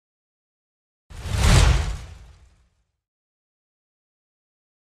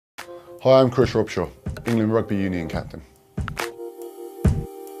Hi, I'm Chris Robshaw, England Rugby Union captain.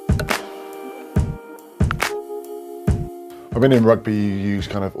 I mean, in rugby you use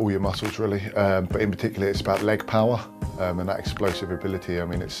kind of all your muscles really, but in particular it's about leg power and that explosive ability. I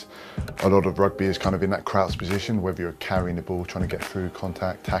mean, a lot of rugby is kind of in that crouch position, whether you're carrying the ball, trying to get through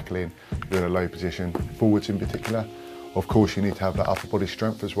contact, tackling, you're in a low position, forwards in particular. Of course you need to have that upper body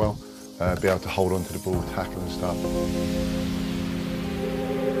strength as well, be able to hold on to the ball, tackle and stuff.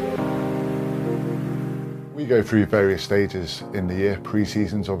 We go through various stages in the year.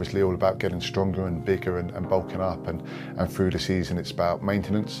 Pre-season's obviously all about getting stronger and bigger and bulking up, and through the season it's about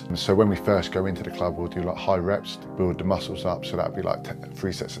maintenance. And so when we first go into the club, we'll do like high reps to build the muscles up, so that'd be like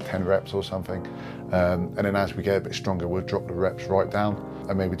 3 sets of 10 reps or something. And then as we get a bit stronger, we'll drop the reps right down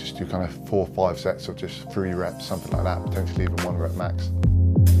and maybe just do kind of 4 or 5 sets of just 3 reps, something like that, potentially even 1 rep max.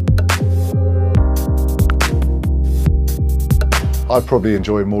 I probably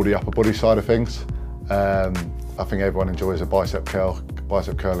enjoy more the upper body side of things. I think everyone enjoys a bicep curl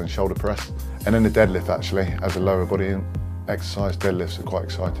and shoulder press. And then the deadlift actually, as a lower body exercise, deadlifts are quite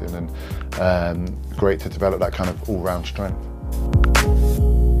exciting and great to develop that kind of all-round strength.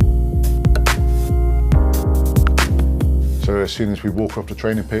 So as soon as we walk off the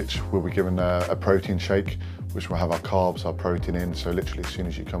training pitch, we'll be given a protein shake, which will have our carbs, our protein in. So literally as soon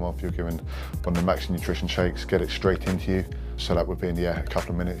as you come off, you're given one of the MaxiNutrition shakes, get it straight into you. So that within a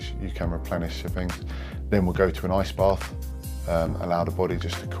couple of minutes, you can replenish your things. Then we'll go to an ice bath, allow the body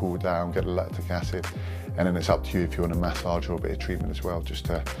just to cool down, get the lactic acid. And then it's up to you if you want a massage or a bit of treatment as well, just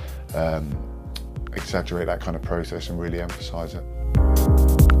to exaggerate that kind of process and really emphasize it.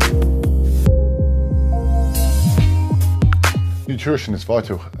 Nutrition is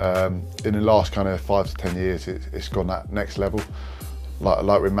vital. In the last kind of 5 to 10 years, it's gone that next level.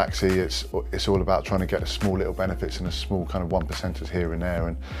 Like with Maxi, it's all about trying to get the small little benefits and the small kind of 1%ers here and there,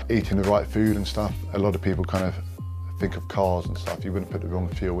 and eating the right food and stuff. A lot of people kind of think of cars and stuff. You wouldn't put the wrong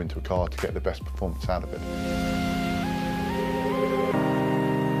fuel into a car to get the best performance out of it.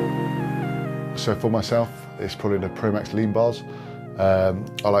 So for myself, it's probably the Pro Max lean bars. I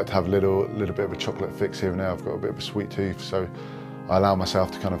like to have a little bit of a chocolate fix here and there. I've got a bit of a sweet tooth, so I allow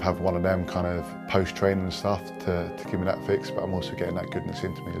myself to kind of have one of them kind of post-training and stuff to give me that fix, but I'm also getting that goodness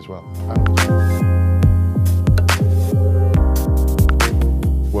into me as well.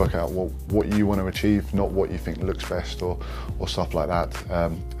 Work out what you want to achieve, not what you think looks best or stuff like that,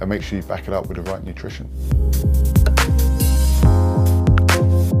 and make sure you back it up with the right nutrition.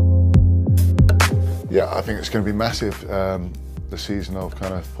 Yeah, I think it's going to be massive. The season of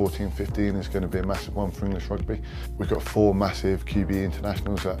kind of 14-15 is going to be a massive one for English rugby. We've got 4 massive QB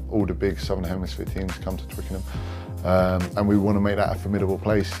internationals that all the big Southern Hemisphere teams come to Twickenham. And we want to make that a formidable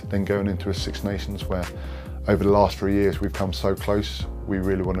place, then going into a Six Nations where over the last 3 years we've come so close. We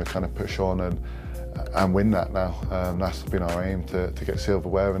really want to kind of push on and win that now. That's been our aim, to get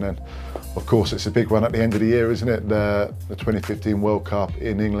silverware. And then of course it's a big one at the end of the year, isn't it? The 2015 World Cup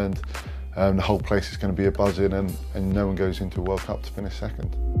in England. The whole place is going to be a buzzing, and no one goes into a World Cup to finish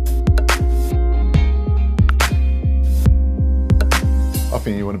second. I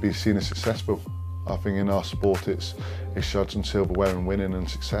think you want to be seen as successful. I think in our sport it's judged on silverware and winning and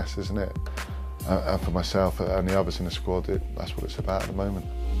success, isn't it? And for myself and the others in the squad, that's what it's about at the moment.